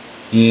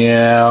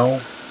 Yeah.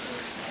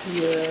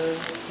 Yeah.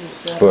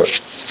 But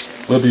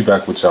we'll be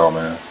back with y'all,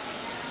 man.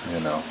 You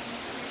know.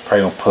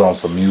 Probably gonna put on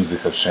some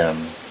music of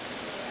Shannon.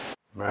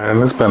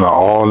 Man, it's been an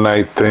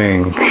all-night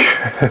thing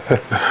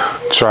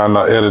trying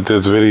to edit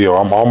this video.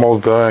 I'm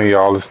almost done,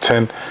 y'all. It's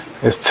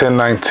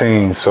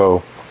 10:19,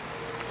 so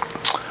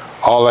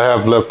all I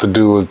have left to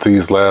do is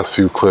these last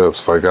few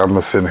clips. Like, I've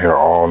been sitting here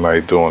all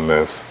night doing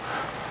this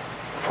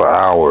for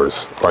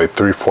hours, like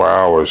 3-4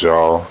 hours,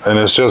 y'all. And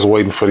it's just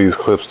waiting for these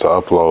clips to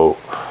upload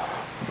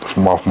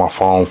from off my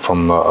phone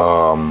from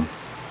the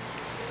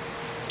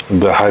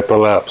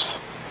hyperlapse.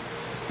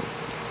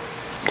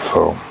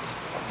 So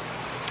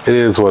it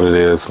is what it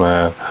is,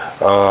 man.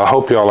 I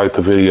hope y'all like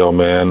the video,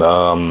 man.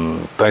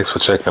 Thanks for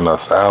checking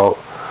us out.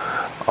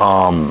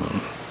 I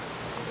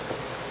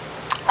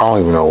don't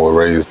even know what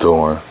Ray is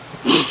doing.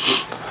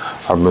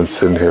 I've been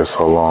sitting here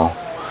so long.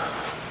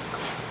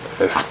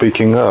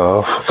 Speaking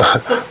of,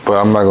 but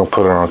I'm not gonna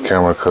put her on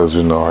camera because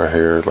you know her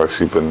hair, like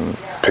she's been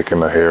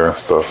picking her hair and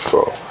stuff.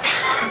 So,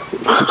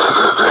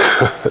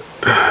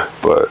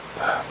 but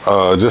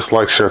just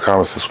like, share,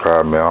 comment,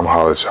 subscribe, man. I'm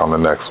holler at y'all on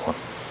the next one.